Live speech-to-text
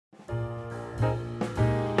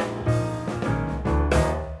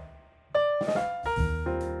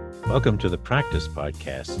Welcome to the Practice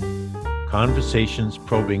Podcast, conversations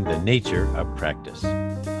probing the nature of practice.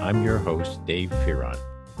 I'm your host, Dave Fearon.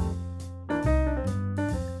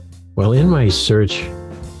 Well, in my search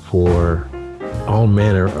for all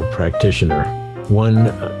manner of practitioner, one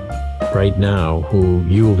right now who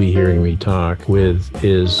you will be hearing me talk with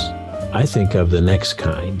is, I think, of the next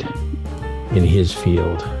kind in his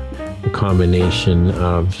field. A combination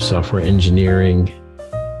of software engineering,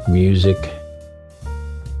 music,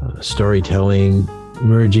 storytelling,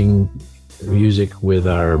 merging music with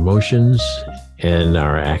our emotions and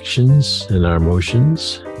our actions and our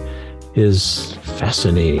emotions is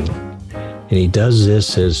fascinating. And he does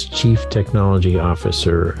this as Chief Technology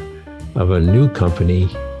Officer of a new company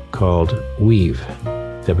called Weave,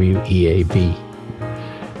 W-E-A-V.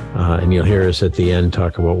 And you'll hear us at the end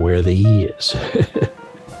talk about where the E is.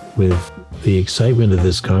 With the excitement of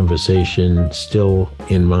this conversation still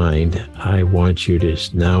in mind, I want you to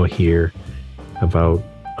now hear about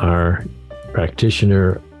our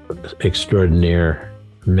practitioner extraordinaire,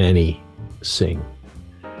 Mani Singh.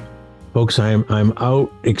 Folks, I'm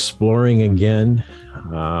out exploring again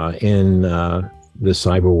in the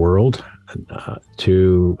cyber world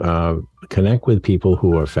to connect with people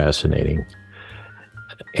who are fascinating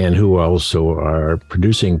and who also are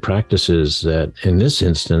producing practices that, in this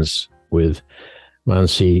instance, with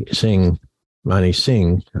Mani Singh,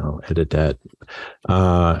 I'll edit that,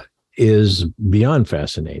 is beyond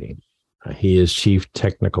fascinating. He is Chief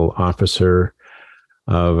Technical Officer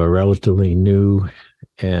of a relatively new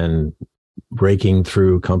and breaking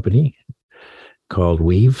through company called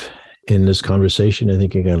Weave. In this conversation, I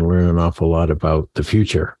think you're going to learn an awful lot about the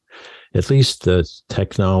future, at least the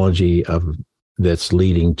technology that's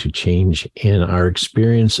leading to change in our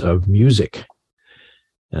experience of music.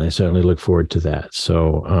 And I certainly look forward to that.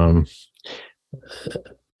 So,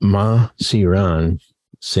 Mani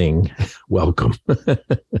Singh, welcome.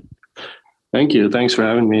 Thank you. Thanks for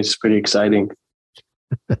having me. It's pretty exciting.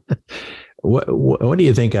 What do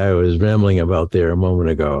you think I was rambling about there a moment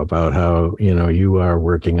ago about how, you are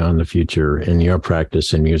working on the future and your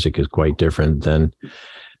practice in music is quite different than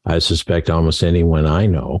I suspect almost anyone I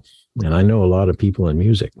know. And I know a lot of people in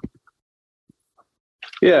music.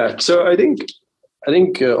 Yeah. So I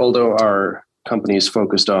think although our company is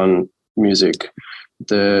focused on music,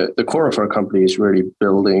 the core of our company is really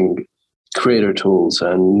building creator tools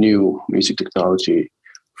and new music technology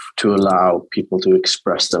to allow people to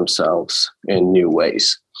express themselves in new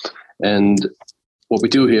ways. And what we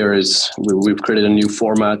do here is we've created a new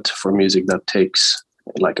format for music that takes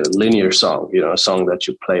like a linear song, a song that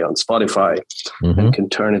you play on Spotify, and can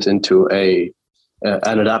turn it into an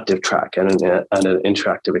adaptive track and an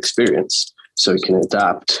interactive experience. So you can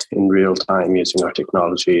adapt in real time using our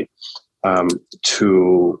technology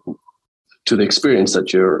to the experience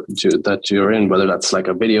that you're in, whether that's like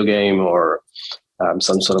a video game or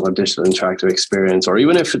some sort of a digital interactive experience, or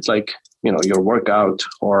even if it's like, your workout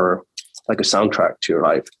or like a soundtrack to your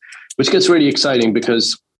life, which gets really exciting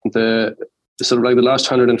because the sort of like the last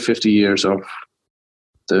 150 years of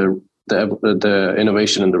the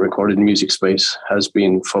innovation in the recorded music space has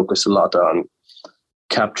been focused a lot on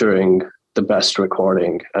capturing the best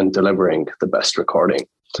recording and delivering the best recording.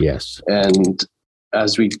 Yes. And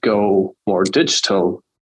as we go more digital,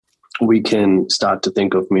 we can start to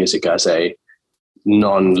think of music as a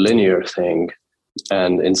non-linear thing,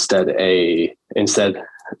 and instead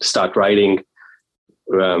start writing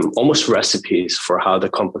almost recipes for how the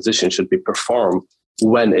composition should be performed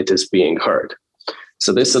when it is being heard.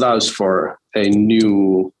 So this allows for a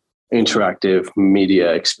new interactive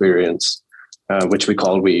media experience, which we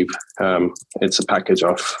call Weave. It's a package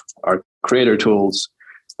of our creator tools,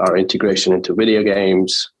 our integration into video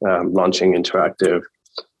games, launching interactive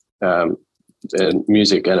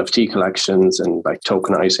music NFT collections, and like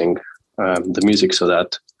tokenizing the music so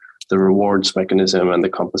that the rewards mechanism and the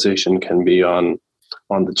composition can be on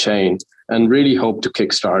the chain, and really hope to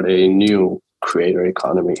kickstart a new creator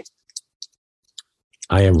economy.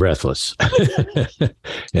 I am breathless. And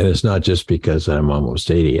it's not just because I'm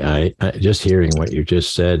almost 80. I just hearing what you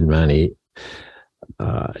just said, Mani,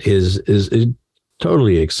 is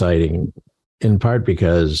totally exciting, in part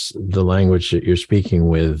because the language that you're speaking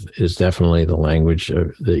with is definitely the language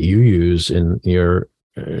that you use in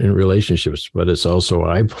relationships, but it's also,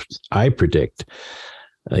 I predict,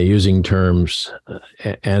 using terms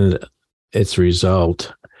and its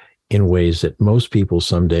result in ways that most people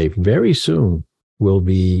someday, very soon, will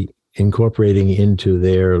be incorporating into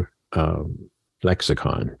their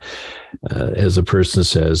lexicon. As a person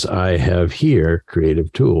says, I have here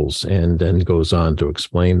creative tools, and then goes on to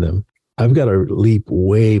explain them. I've got to leap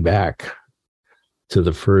way back to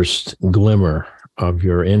the first glimmer of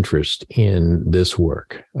your interest in this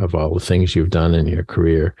work, of all the things you've done in your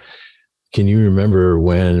career? Can you remember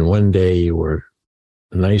when one day you were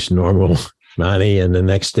nice, normal Mani, and the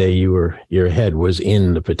next day your head was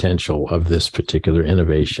in the potential of this particular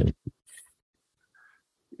innovation?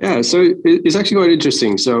 Yeah, so it's actually quite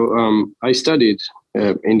interesting. So I studied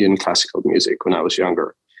Indian classical music when I was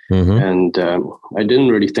younger, and I didn't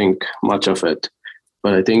really think much of it.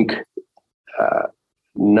 But I think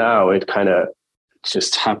now it kind of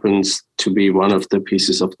just happens to be one of the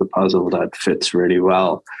pieces of the puzzle that fits really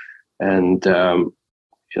well, and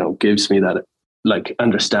gives me that like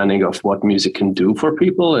understanding of what music can do for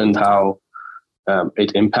people and how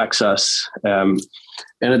it impacts us.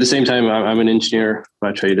 And at the same time, I'm an engineer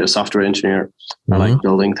by trade, a software engineer. I like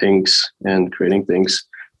building things and creating things.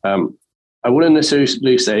 I wouldn't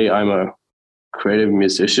necessarily say I'm a creative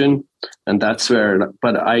musician, and that's where,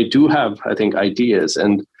 but I do have, I think, ideas,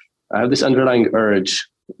 and I have this underlying urge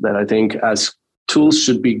that I think as tools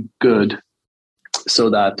should be good so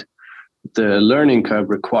that the learning curve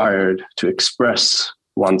required to express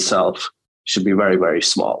oneself should be very, very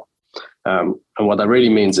small. And what that really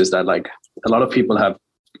means is that like a lot of people have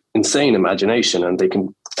insane imagination and they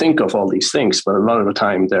can think of all these things, but a lot of the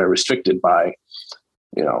time they're restricted by,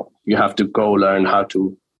 you have to go learn how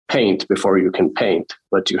to paint before you can paint,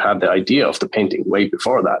 but you have the idea of the painting way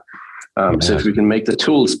before that. So if we can make the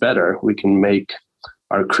tools better, we can make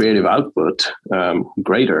our creative output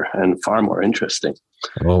greater and far more interesting.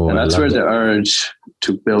 And that's where the urge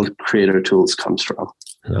to build creator tools comes from.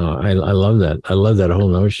 No, I love that. I love that whole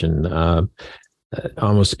notion.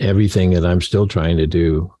 Almost everything that I'm still trying to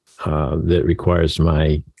do that requires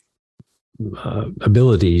my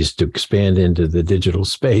abilities to expand into the digital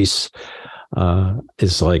space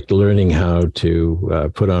is like learning how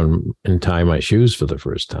to put on and tie my shoes for the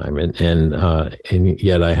first time, and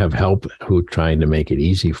yet I have help who trying to make it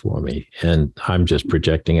easy for me, and I'm just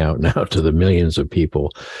projecting out now to the millions of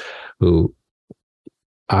people who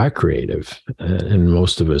are creative, and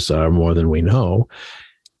most of us are more than we know,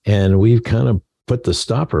 and we've kind of put the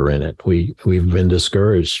stopper in it. We've been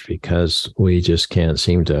discouraged because we just can't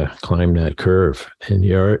seem to climb that curve. And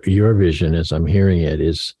your vision, as I'm hearing it,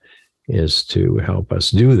 is to help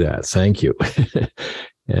us do that. Thank you.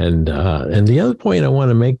 And the other point I want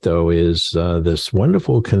to make, though, is this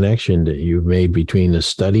wonderful connection that you've made between the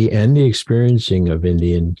study and the experiencing of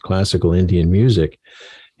classical Indian music,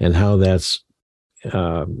 and how that's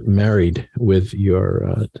married with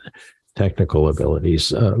your technical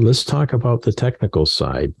abilities. Let's talk about the technical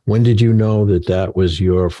side. When did you know that was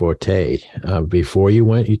your forte? Before you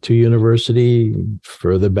went to university,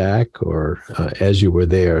 further back, or as you were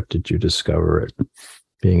there, did you discover it,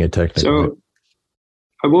 being a technical? So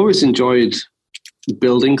I've always enjoyed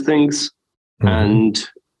building things and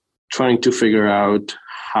trying to figure out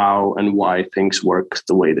how and why things work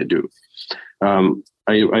the way they do.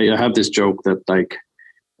 I have this joke that like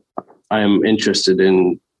I am interested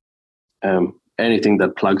in anything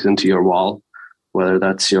that plugs into your wall, whether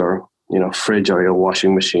that's your fridge or your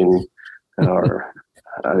washing machine or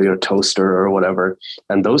your toaster or whatever.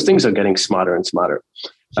 And those things are getting smarter and smarter.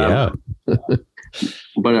 Yeah.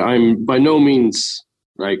 But I'm by no means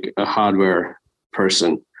like a hardware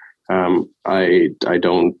person. I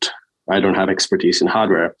don't have expertise in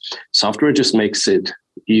hardware. Software just makes it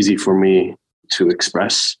easy for me to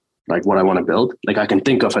express like what I want to build. Like I can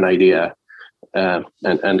think of an idea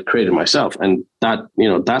and create it myself, and that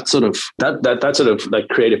sort of like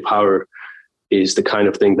creative power is the kind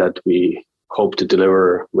of thing that we hope to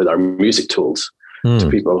deliver with our music tools to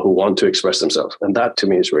people who want to express themselves, and that to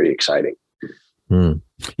me is really exciting.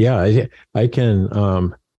 Yeah, I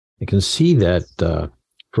can see that.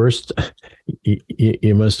 First,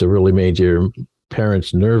 you must have really made your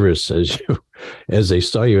parents nervous as they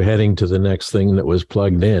saw you heading to the next thing that was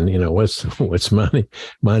plugged in. What's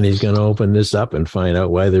Mani's going to open this up and find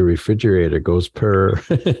out why the refrigerator goes purr.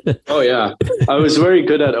 Oh yeah, I was very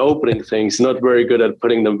good at opening things, not very good at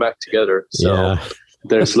putting them back together. So yeah.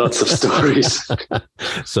 There's lots of stories.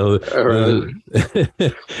 So,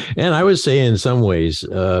 and I would say in some ways,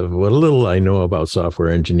 what little I know about software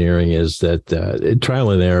engineering is that trial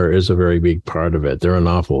and error is a very big part of it. There are an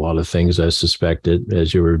awful lot of things I suspected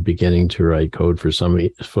as you were beginning to write code for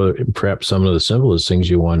perhaps some of the simplest things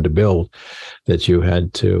you wanted to build, that you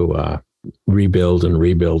had to rebuild and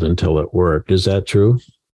rebuild until it worked. Is that true?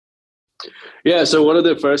 Yeah. So one of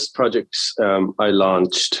the first projects I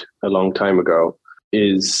launched a long time ago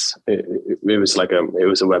it was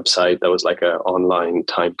a website that was like an online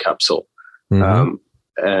time capsule. I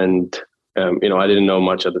didn't know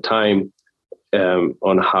much at the time.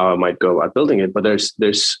 on how I might go about building it. But there's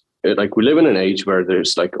like, we live in an age where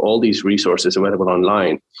there's like all these resources available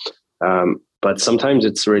online. But sometimes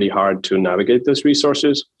it's really hard to navigate those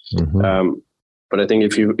resources. Mm-hmm. But I think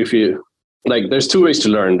if you like, there's two ways to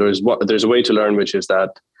learn. There's a way to learn, which is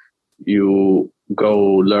that you go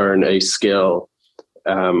learn a skill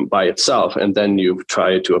by itself, and then you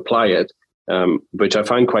try to apply it, which I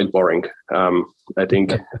find quite boring. I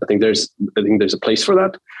think there's a place for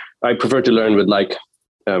that. I prefer to learn with like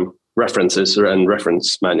references and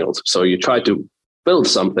reference manuals. So you try to build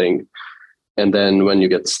something, and then when you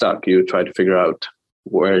get stuck, you try to figure out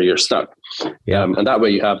where you're stuck. Yeah. And that way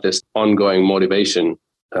you have this ongoing motivation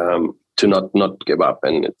to not give up,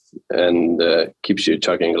 and keeps you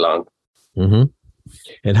chugging along. Mm-hmm.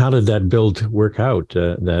 And how did that build work out,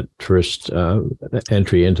 that first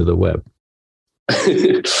entry into the web? As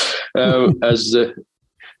it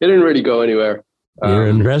didn't really go anywhere. Your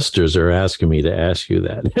investors are asking me to ask you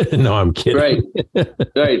that. No, I'm kidding.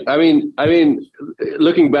 Right. I mean,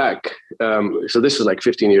 looking back, so this was like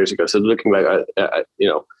 15 years ago. So looking back, I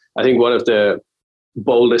think one of the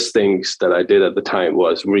boldest things that I did at the time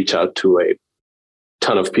was reach out to a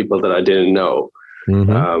ton of people that I didn't know,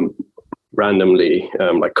 randomly,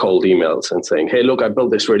 like cold emails, and saying, "Hey, look, I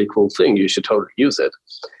built this really cool thing. You should totally use it."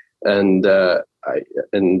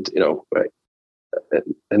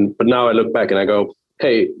 But now I look back and I go,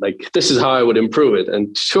 hey, like, this is how I would improve it.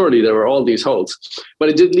 And surely there were all these holes, but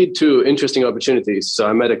it did lead to interesting opportunities. So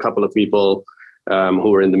I met a couple of people who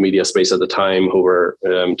were in the media space at the time, who were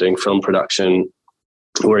doing film production,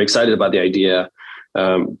 who were excited about the idea.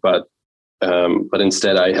 But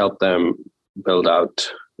instead I helped them build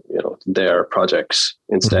out, their projects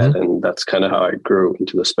instead. Mm-hmm. And that's kind of how I grew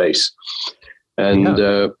into the space. And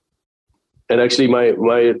actually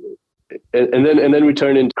and then we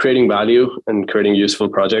turned into creating value and creating useful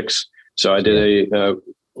projects. So I did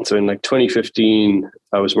so in like 2015,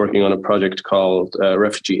 I was working on a project called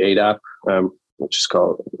Refugee Aid App, which is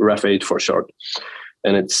called RefAid for short.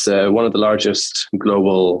 And it's one of the largest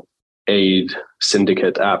global aid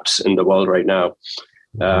syndicate apps in the world right now.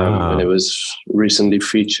 Wow. And it was recently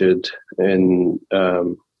featured in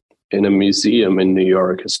a museum in New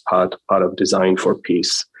York as part of Design for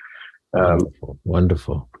Peace.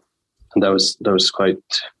 Wonderful. And that was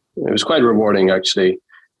quite rewarding, actually,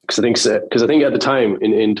 because I think at the time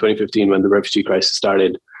in 2015, when the refugee crisis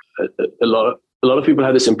started, a lot of people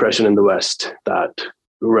had this impression in the West that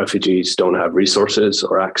refugees don't have resources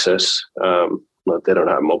or access, they don't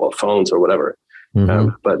have mobile phones or whatever. Mm-hmm.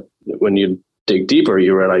 But when you dig deeper,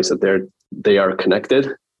 you realize that they are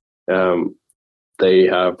connected. They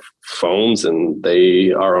have phones, and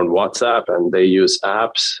they are on WhatsApp, and they use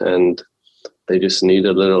apps, and they just need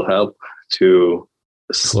a little help to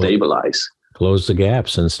stabilize. Close the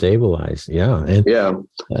gaps and stabilize. Yeah.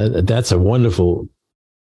 And that's a wonderful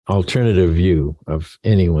alternative view of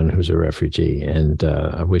anyone who's a refugee. And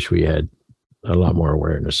I wish we had a lot more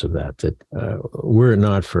awareness of that were it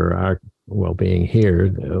not for our well-being here,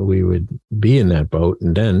 we would be in that boat,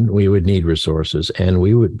 and then we would need resources, and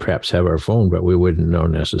we would perhaps have our phone, but we wouldn't know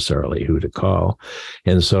necessarily who to call.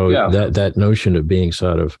 And so that notion of being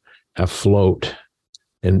sort of afloat,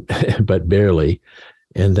 but barely,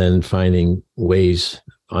 and then finding ways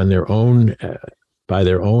on their own, by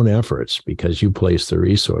their own efforts, because you place the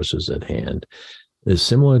resources at hand, is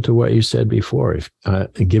similar to what you said before.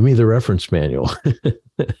 Give me the reference manual.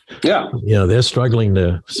 Yeah. They're struggling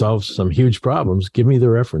to solve some huge problems. Give me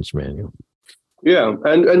the reference manual. Yeah.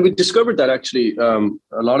 And we discovered that actually a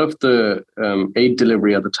lot of the aid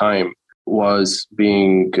delivery at the time was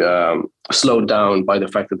being slowed down by the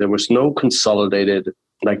fact that there was no consolidated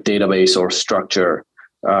like database or structure.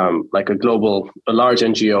 Like a large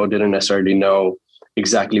NGO didn't necessarily know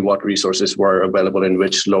exactly what resources were available in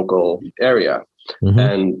which local area. Mm-hmm.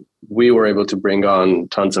 And we were able to bring on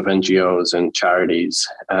tons of NGOs and charities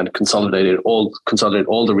and consolidate all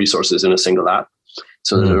the resources in a single app.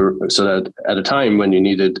 So that at a time when you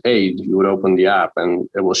needed aid, you would open the app and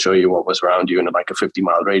it will show you what was around you in like a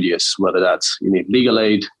 50-mile radius, whether that's you need legal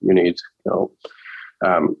aid, you need,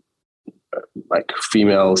 like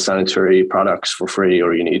female sanitary products for free,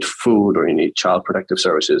 or you need food, or you need child protective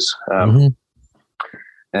services. Mm-hmm.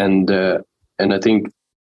 And I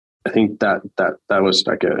think that was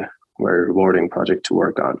like a very rewarding project to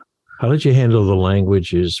work on. How did you handle the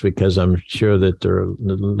languages? Because I'm sure that there are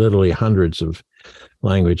literally hundreds of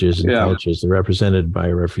languages and cultures represented by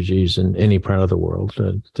refugees in any part of the world.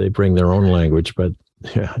 They bring their own language, but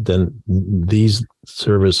then these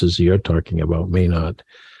services you're talking about may not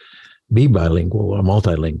be bilingual or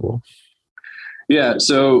multilingual. Yeah.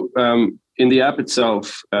 So in the app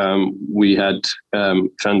itself, we had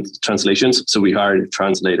translations. So we hired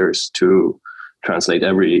translators to translate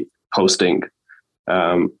every posting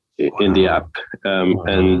in the app.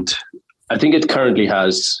 And I think it currently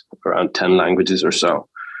has around 10 languages or so.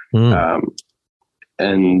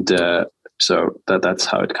 So that's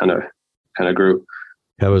how it kind of grew.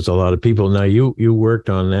 That was a lot of people. Now you worked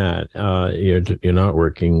on that. You're not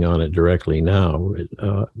working on it directly now.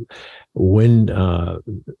 When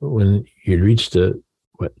you reached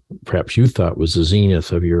what perhaps you thought was the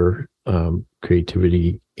zenith of your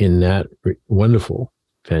creativity in that wonderful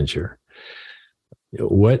venture,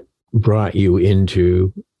 what brought you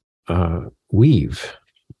into Weave?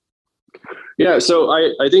 Yeah, so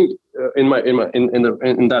I think in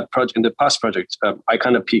the past project, I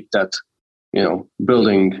kind of peaked at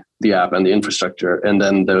building the app and the infrastructure, and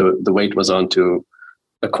then the weight was on to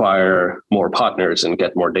acquire more partners and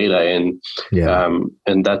get more data in. Yeah.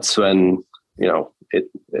 And that's when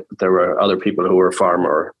there were other people who were far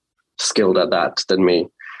more skilled at that than me.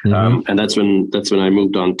 Mm-hmm. And that's when I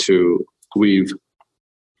moved on to Weave.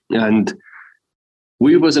 And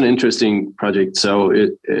Weave was an interesting project. So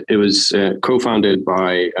it was co-founded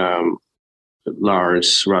by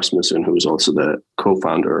Lars Rasmussen, who is also the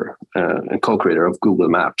co-founder and co-creator of Google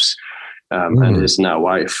Maps, and his now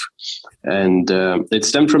wife. And it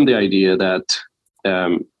stemmed from the idea that,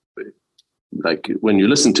 like when you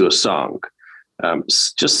listen to a song,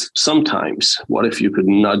 just sometimes, what if you could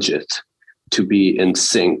nudge it to be in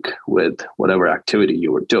sync with whatever activity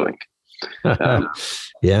you were doing?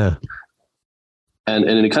 Yeah. And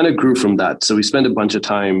it kind of grew from that. So we spent a bunch of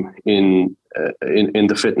time in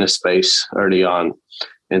the fitness space early on,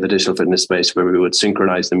 in the digital fitness space, where we would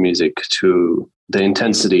synchronize the music to the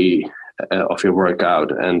intensity of your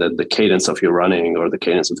workout and the cadence of your running or the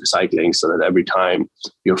cadence of your cycling, so that every time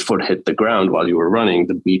your foot hit the ground while you were running,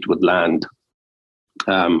 the beat would land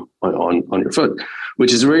on your foot,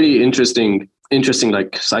 which is a really interesting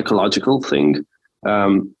like psychological thing,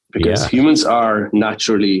 because humans are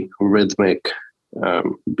naturally rhythmic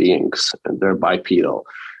beings, and they're bipedal,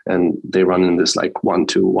 and they run in this like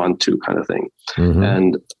 1-2-1-2 kind of thing. Mm-hmm.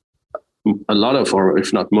 And a lot of, or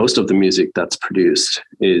if not most of the music that's produced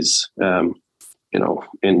is in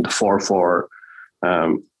the 4/4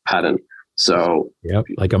 pattern. So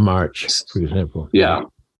like a march, for example. Yeah.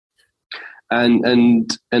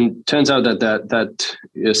 And turns out that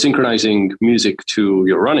synchronizing music to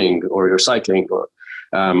your running or your cycling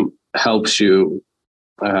helps you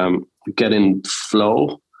get in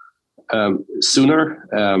flow sooner,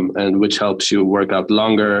 and which helps you work out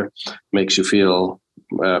longer, makes you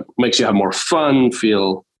have more fun,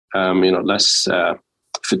 feel less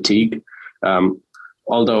fatigue.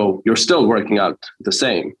 Although you're still working out the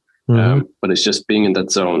same, but it's just being in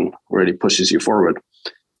that zone really pushes you forward.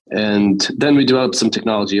 And then we developed some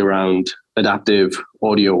technology around adaptive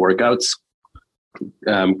audio workouts,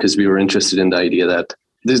 because we were interested in the idea that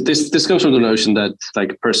this comes from the notion that,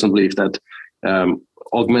 like, personal belief that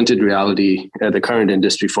augmented reality, the current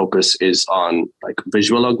industry focus is on like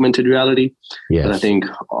visual augmented reality. Yes. But I think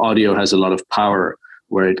audio has a lot of power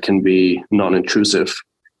where it can be non-intrusive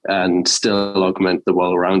and still augment the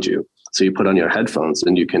world around you. So you put on your headphones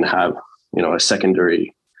and you can have, a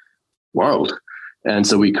secondary world. And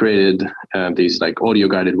so we created these like audio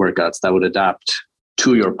guided workouts that would adapt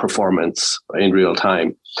to your performance in real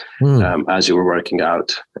time as you were working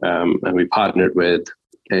out. And we partnered with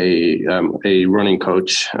a running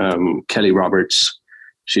coach, Kelly Roberts.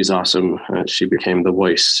 She's awesome. She became the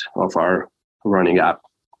voice of our running app.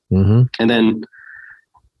 Mm-hmm. And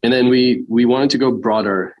then we wanted to go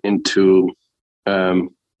broader into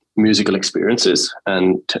musical experiences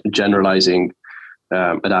and generalizing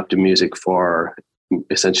adaptive music for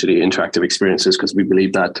essentially interactive experiences, because we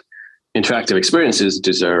believe that interactive experiences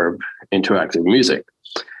deserve interactive music.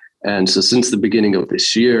 And so since the beginning of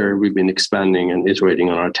this year, we've been expanding and iterating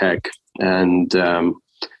on our tech and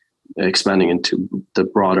expanding into the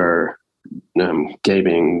broader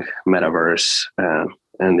gaming, metaverse,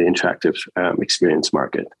 and the interactive experience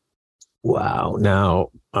market. Wow.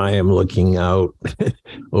 Now I am looking out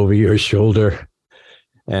over your shoulder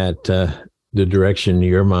at the direction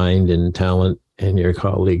your mind and talent and your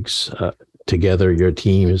colleagues together, your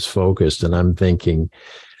team is focused. And I'm thinking,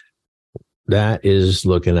 that is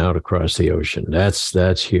looking out across the ocean.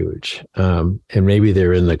 That's huge. And maybe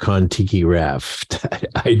they're in the Kon-Tiki raft.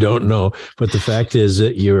 I don't know. But the fact is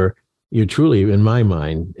that you're truly, in my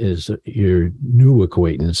mind, is your new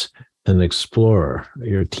acquaintance, an explorer,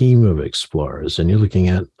 your team of explorers. And you're looking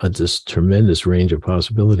at this tremendous range of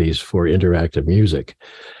possibilities for interactive music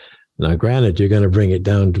Now, granted, you're going to bring it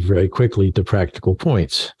down very quickly to practical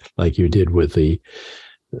points, like you did with the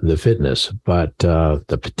fitness, but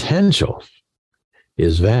the potential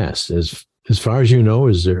is vast. As far as you know,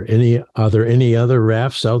 are there any other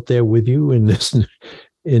rafts out there with you in this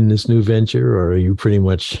new venture, or are you pretty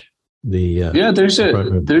much the?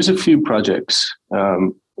 There's a few projects.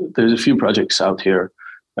 There's a few projects out here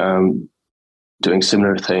doing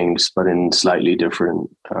similar things, but in slightly different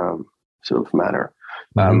sort of manner.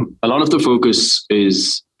 A lot of the focus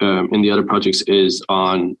is in the other projects is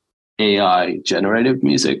on AI generative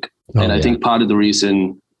music, I think part of the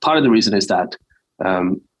reason is that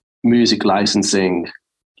music licensing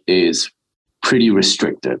is pretty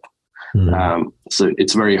restrictive. So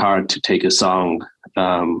it's very hard to take a song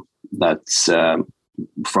that's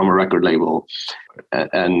from a record label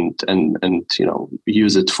and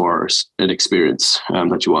use it for an experience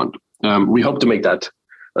that you want. We hope to make that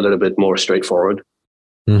a little bit more straightforward.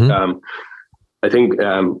 I think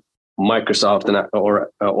Microsoft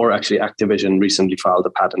or actually Activision recently filed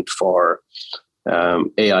a patent for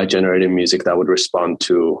AI generated music that would respond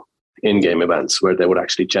to in-game events, where they would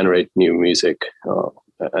actually generate new music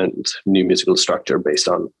and new musical structure based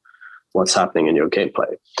on what's happening in your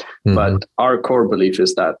gameplay. But our core belief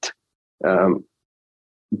is that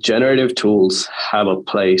generative tools have a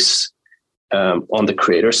place on the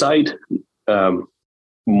creator side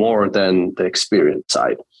more than the experience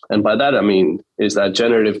side. And by that, I mean, is that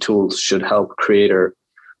generative tools should help creator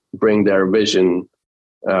bring their vision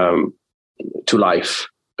to life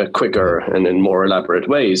quicker and in more elaborate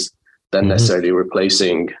ways than necessarily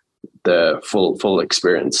replacing the full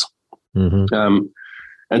experience.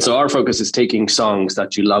 And so our focus is taking songs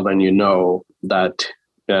that you love and that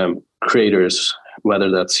creators,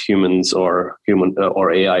 whether that's humans or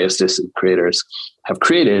AI assisted creators, have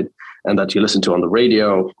created, and that you listen to on the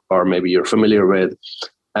radio or maybe you're familiar with,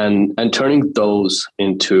 and turning those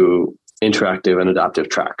into interactive and adaptive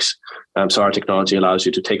tracks. So our technology allows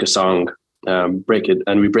you to take a song, break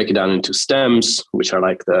it down into stems, which are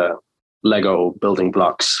like the Lego building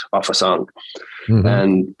blocks of a song,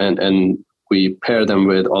 and we pair them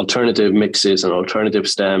with alternative mixes and alternative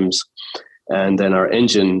stems, and then our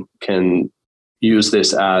engine can use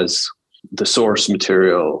this as the source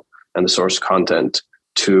material and the source content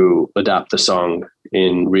to adapt the song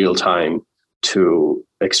in real time to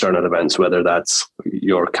external events, whether that's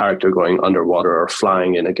your character going underwater or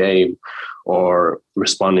flying in a game, or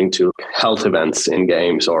responding to health events in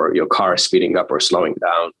games, or your car speeding up or slowing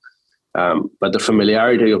down. But the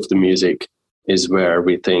familiarity of the music is where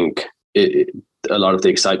we think a lot of the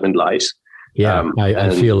excitement lies. I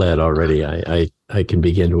feel that already. I can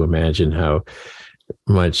begin to imagine how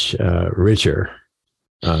much richer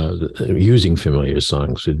using familiar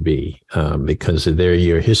songs would be, because they're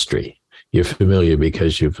your history. You're familiar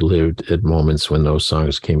because you've lived at moments when those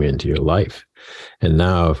songs came into your life. And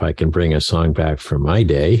now if I can bring a song back from my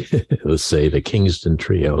day, let's say the Kingston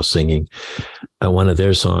Trio singing one of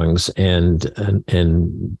their songs and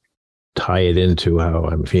tie it into how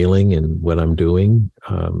I'm feeling and what I'm doing,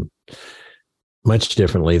 much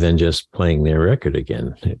differently than just playing their record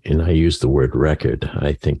again. And I use the word record.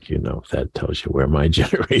 I think, that tells you where my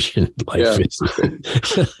generation life is.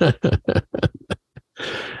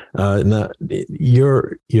 Now,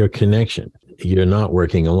 your connection, you're not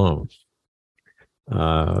working alone.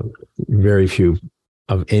 Very few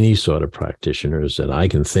of any sort of practitioners that I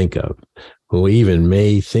can think of who even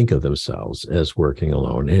may think of themselves as working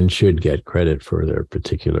alone and should get credit for their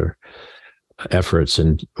particular efforts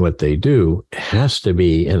and what they do, has to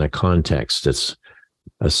be in a context that's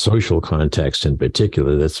a social context in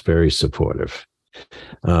particular that's very supportive.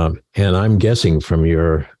 And I'm guessing from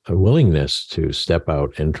your willingness to step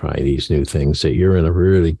out and try these new things that you're in a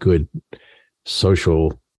really good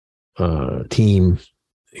social team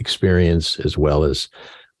experience, as well as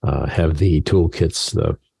have the toolkits,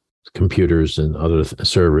 the computers and other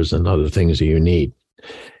servers and other things that you need.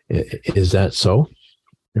 Is that so?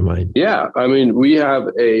 Yeah, I mean, we have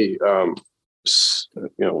a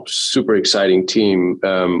super exciting team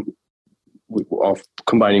of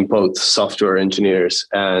combining both software engineers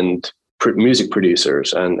and music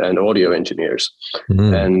producers and audio engineers,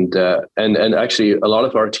 and actually a lot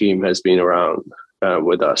of our team has been around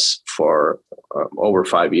with us for over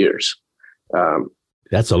 5 years.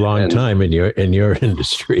 That's a long time in your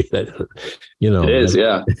industry. That it is,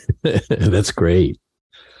 yeah. That's great.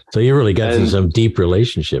 So you really got some deep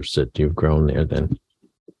relationships that you've grown there then.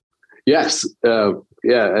 Yes.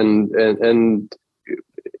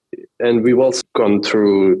 And we've also gone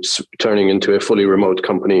through turning into a fully remote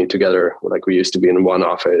company together. Like we used to be in one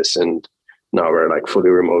office, and now we're like fully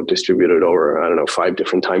remote, distributed over, I don't know, 5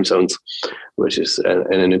 different time zones, which is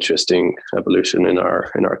an interesting evolution in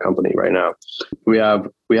our company right now. We have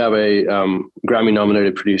a Grammy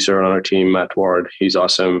nominated producer on our team, Matt Ward. He's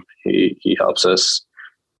awesome. He helps us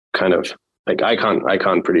kind of like, I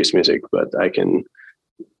can't produce music, but I can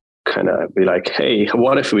kind of be like, hey,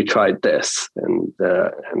 what if we tried this? And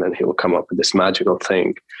then he will come up with this magical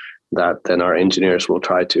thing that then our engineers will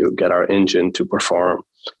try to get our engine to perform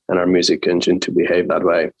and our music engine to behave that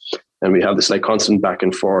way. And we have this like constant back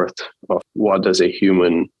and forth of what does a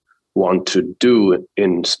human want to do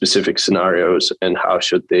in specific scenarios and how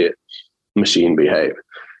should the machine behave.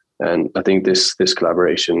 And I think this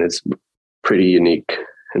collaboration is pretty unique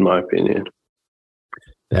in my opinion.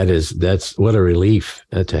 That's what a relief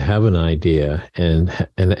to have an idea and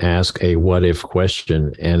ask a what if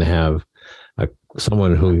question and have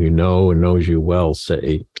someone who you know and knows you well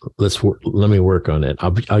say, let me work on it.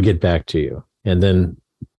 I'll get back to you. And then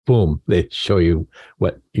boom, they show you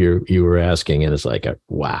what you were asking. And it's like,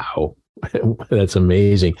 wow, that's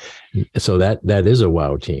amazing. So that is a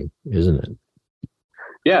wow team, isn't it?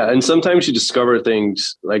 Yeah. And sometimes you discover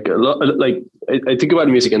things like a lot, like I think about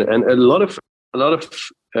music and a lot of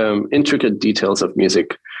intricate details of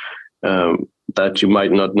music that you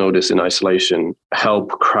might not notice in isolation help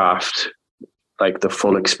craft like the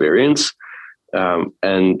full experience.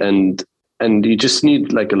 And you just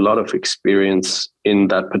need like a lot of experience in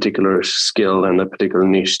that particular skill and that particular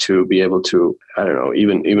niche to be able to, I don't know,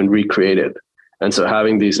 even recreate it. And so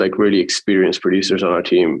having these like really experienced producers on our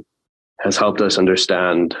team has helped us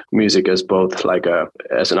understand music as both like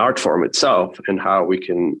as an art form itself and how we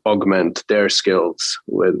can augment their skills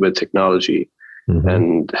with technology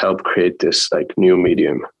and help create this like new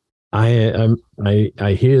medium. I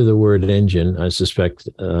hear the word engine. I suspect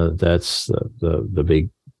that's the big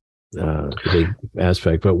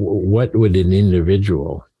aspect. But what would an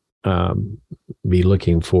individual be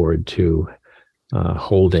looking forward to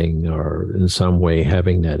holding or in some way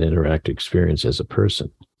having that interactive experience as a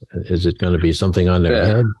person? Is it going to be something on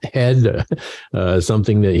their head,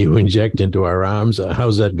 something that you inject into our arms? How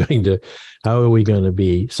are we going to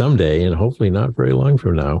be someday, and hopefully not very long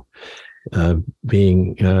from now,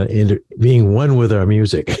 being one with our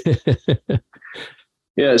music?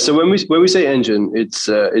 Yeah. So when we say engine, it's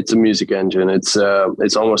a music engine. It's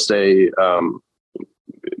almost a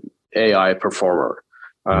AI performer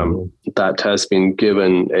that has been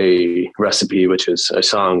given a recipe, which is a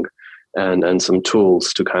song and some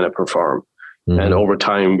tools to kind of perform. And over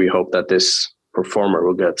time, we hope that this performer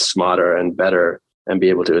will get smarter and better and be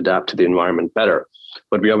able to adapt to the environment better.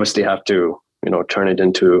 But we obviously have to, turn it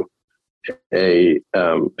into a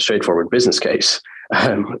straightforward business case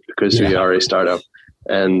because we are a startup,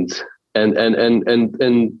 and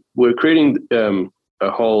we're creating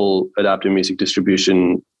a whole adaptive music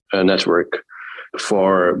distribution network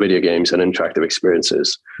for video games and interactive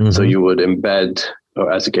experiences. So you would embed,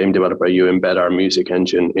 or as a game developer, you embed our music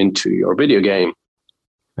engine into your video game,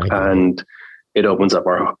 and it opens up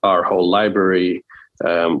our whole library,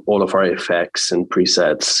 all of our effects and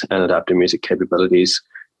presets and adaptive music capabilities.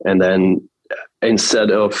 And then instead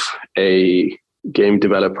of a game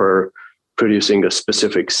developer producing a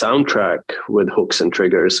specific soundtrack with hooks and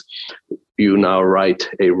triggers, you now write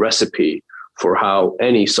a recipe for how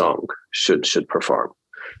any song should perform.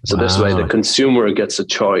 So this way the consumer gets a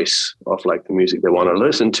choice of like the music they want to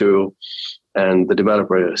listen to, and the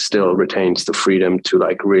developer still retains the freedom to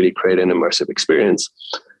like really create an immersive experience.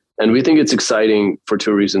 And we think it's exciting for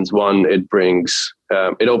 2 reasons. One, it brings,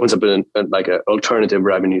 it opens up an alternative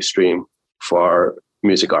revenue stream for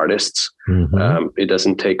music artists. It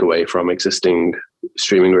doesn't take away from existing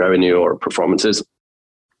streaming revenue or performances.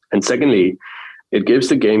 And secondly, it gives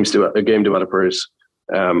the game developers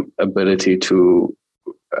ability to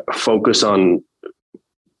focus on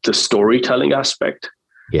the storytelling aspect,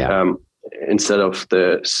 instead of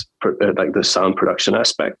the sound production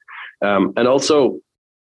aspect, and also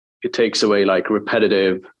it takes away like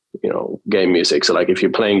repetitive, game music. So like if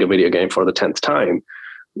you're playing a video game for the 10th time,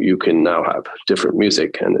 you can now have different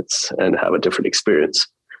music and have a different experience.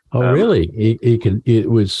 Oh, really?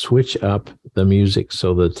 It would switch up the music.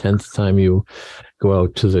 So the 10th time you go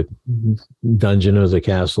out to the dungeon or the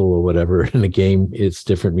castle or whatever in the game, it's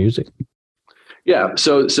different music. Yeah.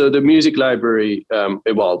 So the music library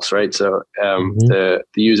evolves, right? So the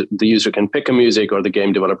user can pick a music, or the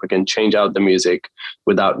game developer can change out the music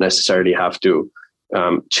without necessarily have to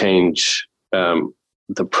change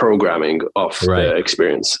the programming of the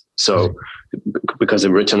experience. So because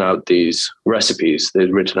they've written out these recipes,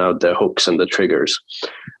 they've written out the hooks and the triggers,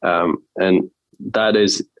 and that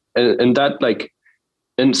is, and that like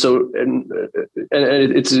it's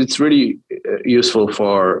really useful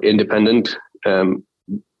for independent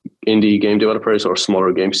indie game developers or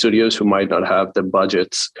smaller game studios who might not have the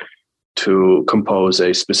budgets to compose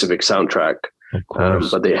a specific soundtrack,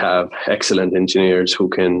 but they have excellent engineers who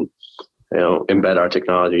can, embed our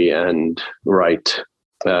technology and write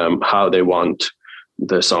how they want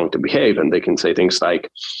the song to behave, and they can say things like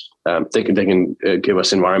they can give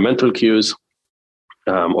us environmental cues,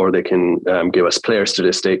 or they can give us player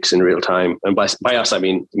statistics in real time, and by us I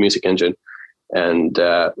mean the music engine, and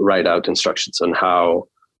write out instructions on how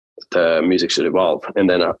the music should evolve. And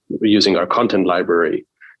then using our content library,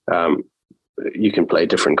 you can play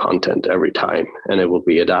different content every time, and it will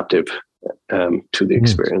be adaptive to the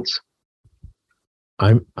experience.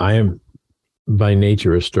 I am by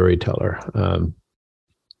nature a storyteller,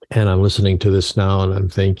 and I'm listening to this now, and I'm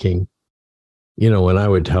thinking, when I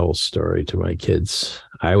would tell a story to my kids,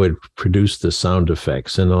 I would produce the sound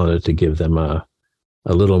effects in order to give them a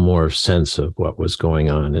little more sense of what was going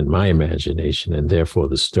on in my imagination, and therefore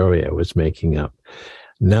the story I was making up.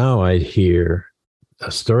 Now I hear a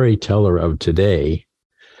storyteller of today,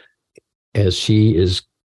 as she is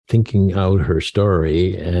thinking out her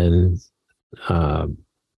story and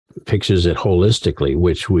pictures it holistically,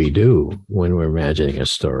 which we do when we're imagining a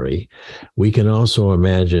story. We can also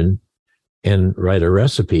imagine and write a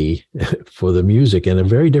recipe for the music in a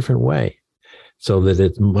very different way, so that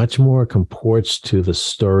it much more comports to the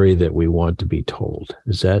story that we want to be told.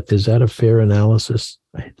 Is that a fair analysis?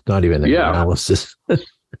 It's not even an analysis.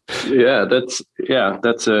 That's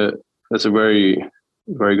a very,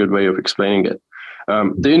 very good way of explaining it.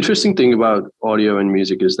 The interesting thing about audio and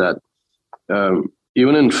music is that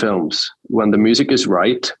even in films, when the music is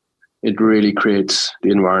right, it really creates the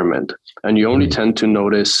environment, and you only tend to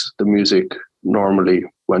notice the music normally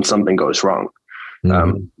when something goes wrong.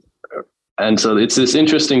 And so it's this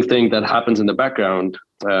interesting thing that happens in the background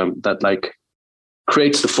that like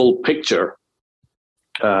creates the full picture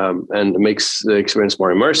and makes the experience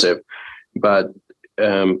more immersive. But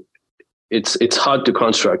it's hard to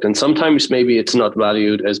construct, and sometimes maybe it's not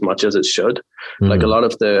valued as much as it should. Like a lot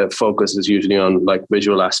of the focus is usually on like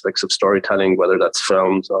visual aspects of storytelling, whether that's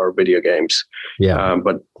films or video games.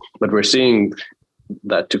 But we're seeing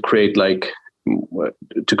that to create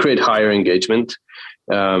higher engagement.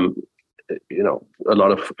 A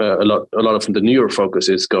lot of the newer focus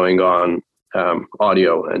is going on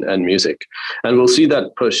audio and music, and we'll see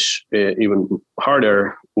that push even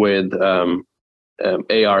harder with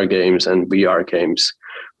AR games and VR games,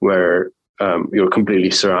 where you're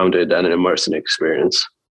completely surrounded and immersed in experience.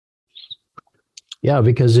 Yeah,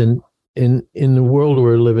 because in the world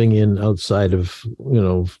we're living in, outside of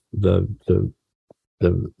the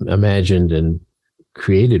imagined and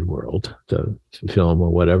created world, the film or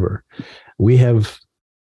whatever, we have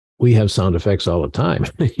sound effects all the time.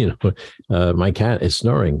 My cat is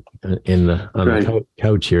snoring on the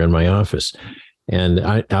couch here in my office, and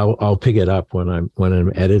I'll pick it up when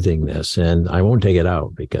I'm editing this, and I won't take it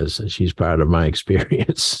out because she's part of my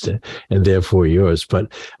experience and therefore yours.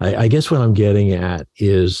 But I guess what I'm getting at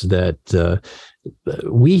is that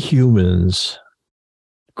we humans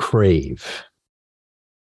crave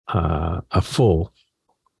a full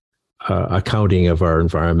accounting of our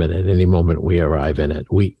environment at any moment we arrive in it.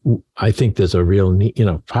 I think there's a real need,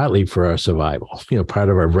 partly for our survival. Part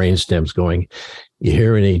of our brainstem's going, you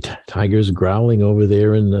hear any tigers growling over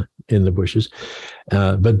there in the bushes?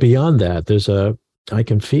 But beyond that, I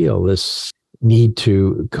can feel this need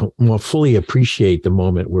to more fully appreciate the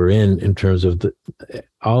moment we're in terms of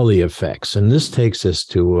all the effects. And this takes us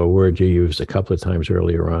to a word you used a couple of times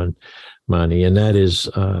earlier on, Mani, and that is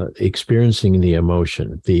experiencing the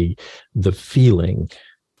emotion, the feeling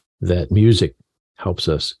that music helps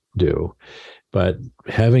us do, but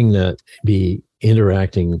having that be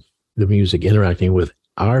the music interacting with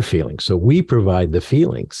our feelings. So we provide the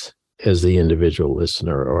feelings as the individual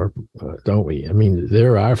listener, or don't we? I mean,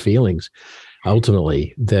 there are feelings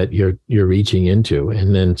ultimately that you're reaching into,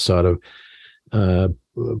 and then sort of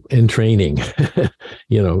in training,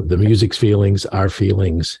 the music's feelings, our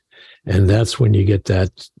feelings. And that's when you get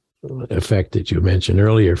that effect that you mentioned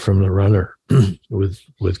earlier from the runner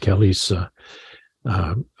with Kelly's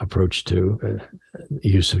approach to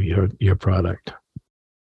use of your product.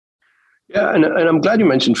 Yeah, and I'm glad you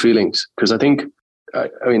mentioned feelings, because I think, I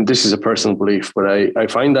mean, this is a personal belief, but I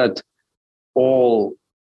find that all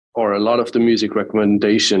or a lot of the music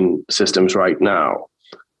recommendation systems right now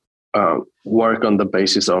work on the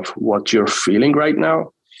basis of what you're feeling right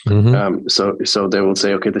now. So they will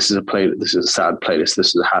say, okay, this is a sad playlist,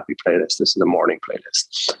 this is a happy playlist, this is a morning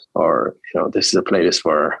playlist, or this is a playlist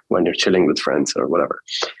for when you're chilling with friends or whatever.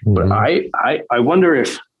 But I wonder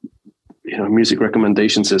if music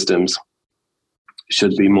recommendation systems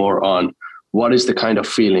should be more on what is the kind of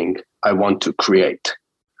feeling I want to create,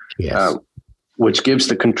 which gives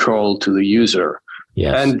the control to the user.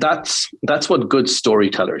 Yes. And that's what good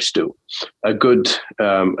storytellers do. A good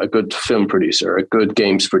film producer, a good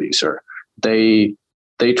games producer, they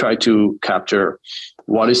try to capture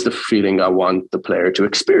what is the feeling I want the player to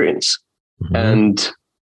experience. And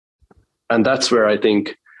that's where I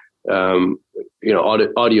think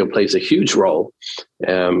audio plays a huge role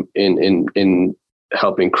in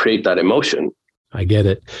helping create that emotion. I get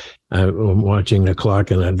it. I'm watching the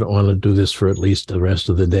clock, and I don't want to do this for at least the rest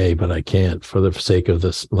of the day, but I can't for the sake of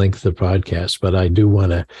the length of the podcast. But I do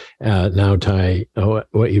want to now tie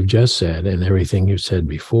what you've just said and everything you've said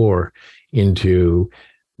before into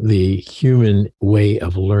the human way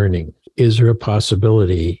of learning. Is there a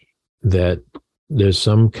possibility that there's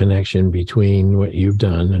some connection between what you've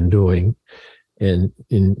done and doing, and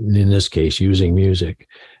in this case, using music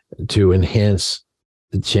to enhance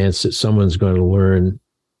the chance that someone's going to learn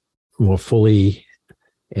more fully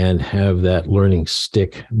and have that learning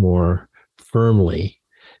stick more firmly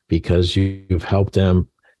because you've helped them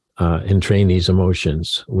entrain these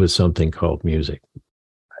emotions with something called music?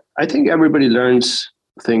 I think everybody learns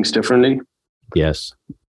things differently. Yes.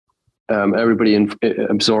 Everybody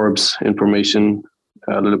absorbs information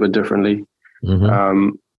a little bit differently.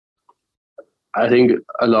 I think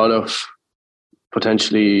a lot of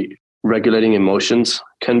potentially regulating emotions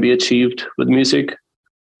can be achieved with music,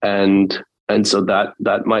 and so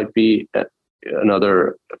that might be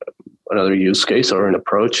another use case or an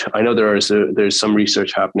approach. I know there's some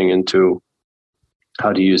research happening into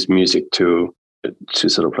how to use music to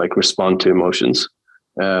sort of like respond to emotions,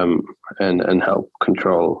 and help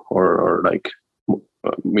control or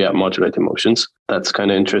modulate emotions. That's kind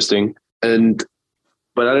of interesting.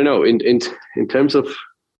 But I don't know, in terms of,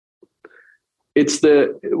 it's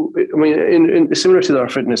similar to our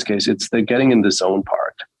fitness case, it's the getting in the zone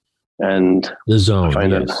part. And the zone, I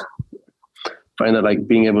find that like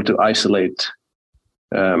being able to isolate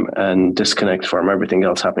and disconnect from everything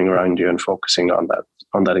else happening around you and focusing on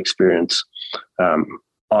that experience.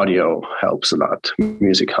 Audio helps a lot.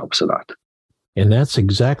 Music helps a lot. And that's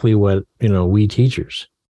exactly what, we teachers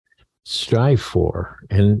strive for.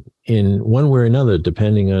 And in one way or another,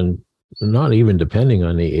 not even depending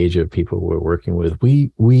on the age of people we're working with,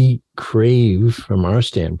 we crave, from our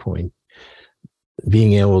standpoint,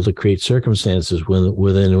 being able to create circumstances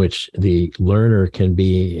within which the learner can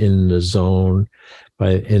be in the zone.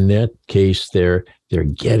 But in that case, they're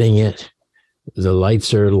getting it. The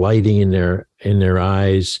lights are lighting in their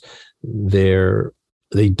eyes.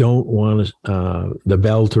 They don't want the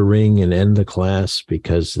bell to ring and end the class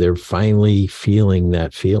because they're finally feeling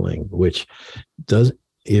that feeling, which does.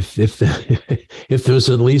 If there's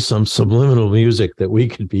at least some subliminal music that we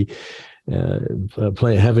could be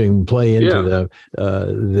play into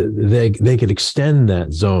they could extend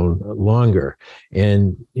that zone longer.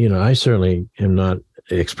 And I certainly am not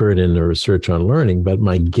expert in the research on learning, but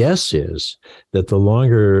my guess is that the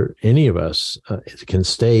longer any of us can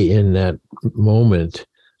stay in that moment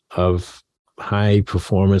of high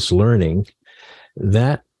performance learning,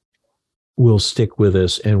 that will stick with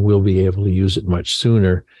us and we'll be able to use it much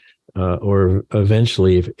sooner, or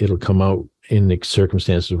eventually if it'll come out in the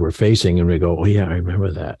circumstances we're facing and we go, oh yeah, I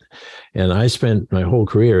remember that. And I spent my whole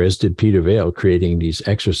career, as did Peter Vale, creating these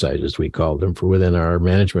exercises, we called them, for within our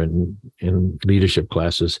management and leadership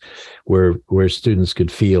classes, where students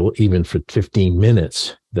could feel, even for 15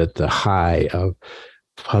 minutes, that the high of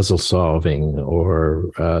puzzle solving or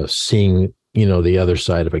seeing, the other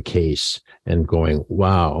side of a case and going,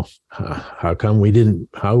 wow, how come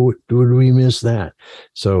how did we miss that?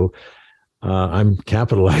 So I'm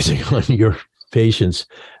capitalizing on your patience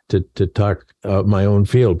to talk my own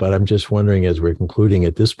field, but I'm just wondering, as we're concluding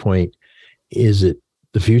at this point, is it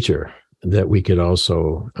the future that we could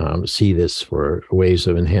also see this for ways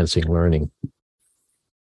of enhancing learning?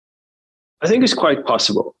 I think it's quite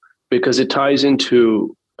possible, because it ties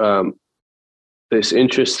into this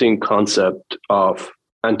interesting concept of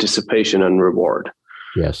anticipation and reward.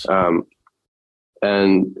 Yes.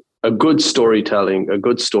 And a good storytelling, a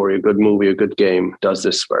good story, a good movie, a good game does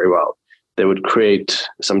this very well. They would create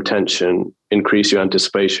some tension, increase your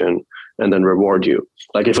anticipation, and then reward you.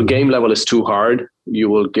 Like if a game level is too hard, you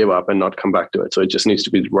will give up and not come back to it. So it just needs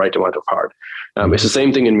to be the right amount of hard. It's the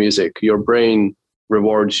same thing in music. Your brain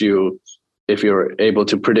rewards you if you're able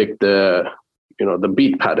to predict the the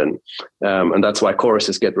beat pattern, and that's why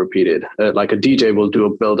choruses get repeated. Like a DJ will do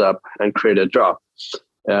a build up and create a drop,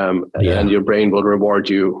 and your brain will reward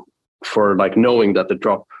you for like knowing that the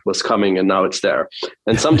drop was coming and now it's there.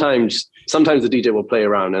 And sometimes the DJ will play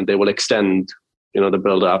around and they will extend the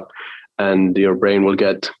build up, and your brain will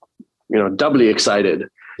get doubly excited.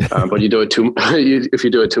 But you do it if you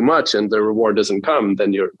do it too much and the reward doesn't come,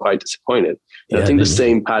 then you're quite disappointed. I think the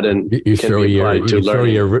same pattern can be applied to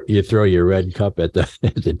learning. You throw your red cup at the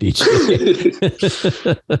DJ.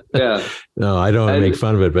 Yeah. No, I don't want to make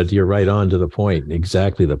fun of it, but you're right on to the point.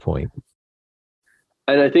 Exactly the point.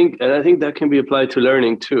 And I think that can be applied to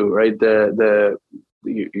learning too, right?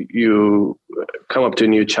 You come up to a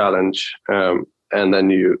new challenge, and then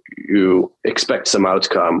you expect some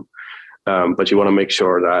outcome. But you want to make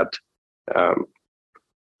sure that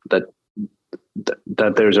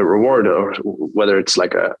there's a reward, or whether it's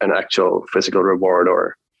like an actual physical reward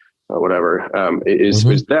or whatever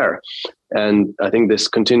is there. And I think this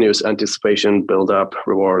continuous anticipation build up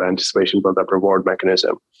reward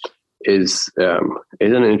mechanism is an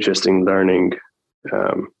interesting learning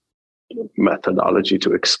methodology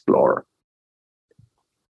to explore.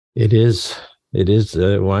 It is.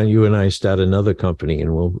 Why don't you and I start another company,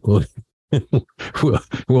 and we'll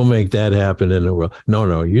make that happen in a world.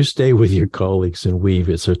 No, you stay with your colleagues in Weave.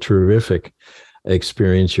 It's a terrific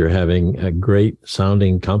experience. You're having a great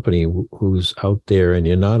sounding company who's out there, and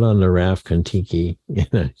you're not on the Raft Contiki.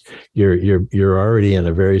 You're already in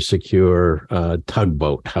a very secure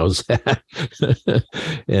tugboat. How's that?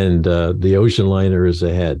 And the ocean liner is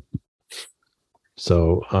ahead.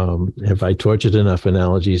 So have I tortured enough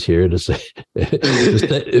analogies here to say,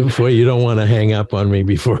 before you don't want to hang up on me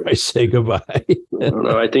before I say goodbye?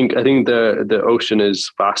 No, I think the ocean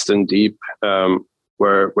is vast and deep.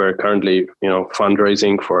 We're currently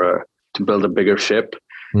fundraising to build a bigger ship.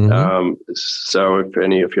 So if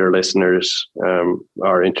any of your listeners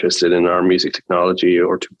are interested in our music technology,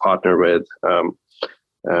 or to partner with,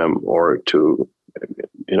 or to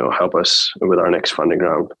help us with our next funding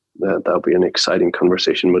round, that'll be an exciting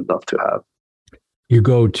conversation we'd love to have. You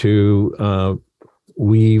go to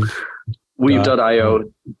Weave.io,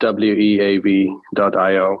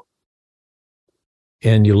 weav.io.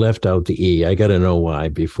 And you left out the E. I got to know why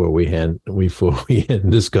before we end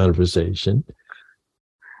this conversation.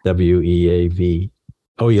 WEAV.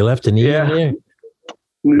 Oh, you left an E in there?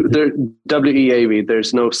 WEAV.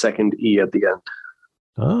 There's no second E at the end.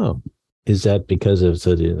 Oh. Is that because of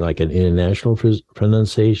like an international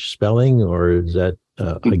pronunciation spelling, or is that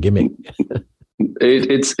a gimmick?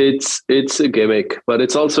 It's a gimmick, but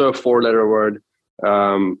it's also a 4-letter word,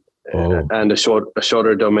 and a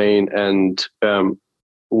shorter domain. And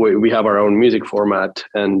we have our own music format,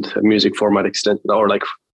 and music format extension, or like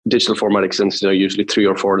digital format extensions, are usually 3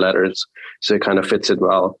 or 4 letters, so it kind of fits it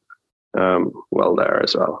well there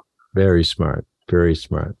as well. Very smart. Very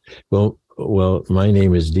smart. Well, my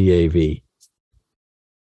name is DAV.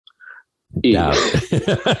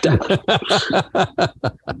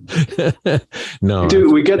 No,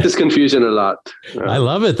 dude, we get this confusion a lot. I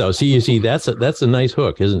love it though. See, that's a nice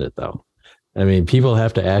hook, isn't it? Though, I mean, people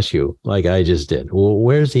have to ask you, like I just did. Well,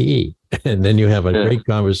 where's the E? And then you have a great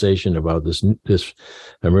conversation about this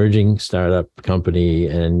emerging startup company,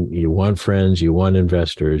 and you want friends, you want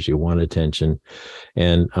investors, you want attention.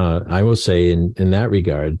 And I will say in that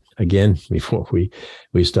regard, again, before we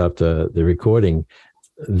stop the recording,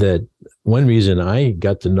 that one reason I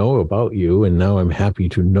got to know about you, and now I'm happy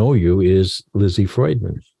to know you, is Lizzie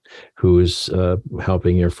Freudman, who is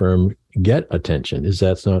helping your firm get attention. Is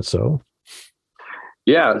that not so?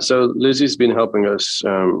 Yeah, so Lizzie's been helping us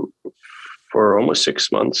for almost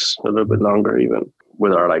 6 months, a little bit longer even,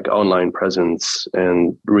 with our like online presence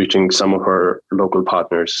and reaching some of her local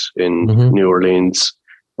partners in New Orleans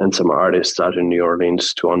and some artists out in New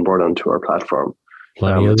Orleans to onboard onto our platform.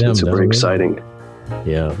 It's super exciting.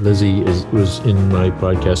 Yeah, Lizzie was in my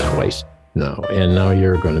podcast twice now, and now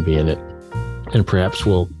you're going to be in it. And perhaps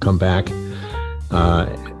we'll come back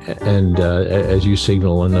and as you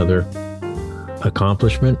signal another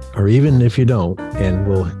accomplishment, or even if you don't, and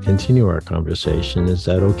we'll continue our conversation. Is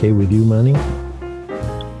that okay with you, Manny?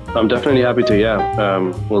 I'm definitely happy to. Yeah,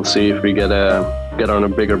 we'll see if we get on a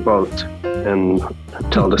bigger boat and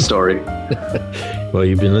tell the story. Well,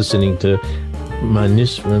 you've been listening to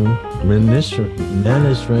Mansimran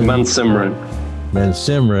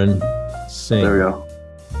sing. There we go.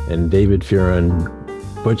 And David Fearon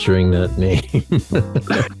butchering that name.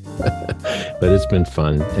 But it's been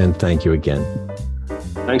fun, and thank you again.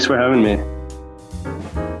 Thanks for having me.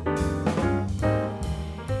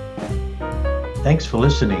 Thanks for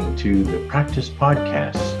listening to the Practice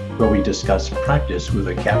Podcast where we discuss practice with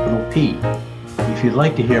a capital P. If you'd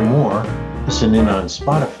like to hear more, listen in on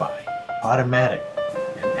Spotify, Automatic,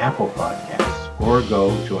 and Apple Podcasts, or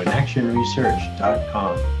go to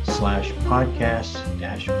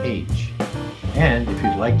enactionresearch.com/podcast-page. And if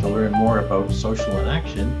you'd like to learn more about social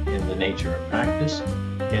inaction and the nature of practice,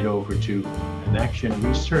 head over to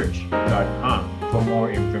enactionresearch.com for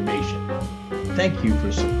more information. Thank you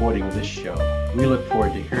for supporting this show. We look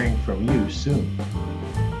forward to hearing from you soon.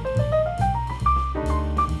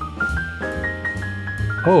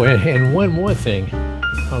 Oh, and one more thing.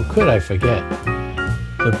 How could I forget?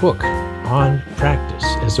 The book On Practice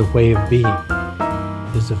as a Way of Being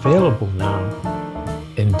is available now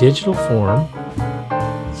in digital form,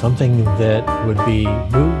 something that would be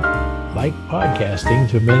new, like podcasting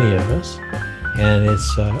to many of us. And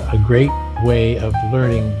it's a great way of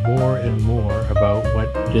learning more and more about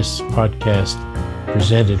what this podcast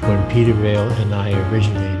presented when Peter Vale and I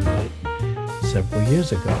originated it several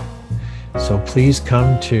years ago. So please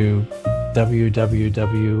come to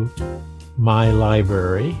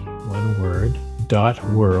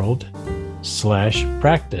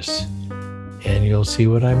www.mylibrary.world/practice, and you'll see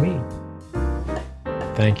what I mean.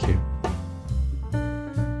 Thank you.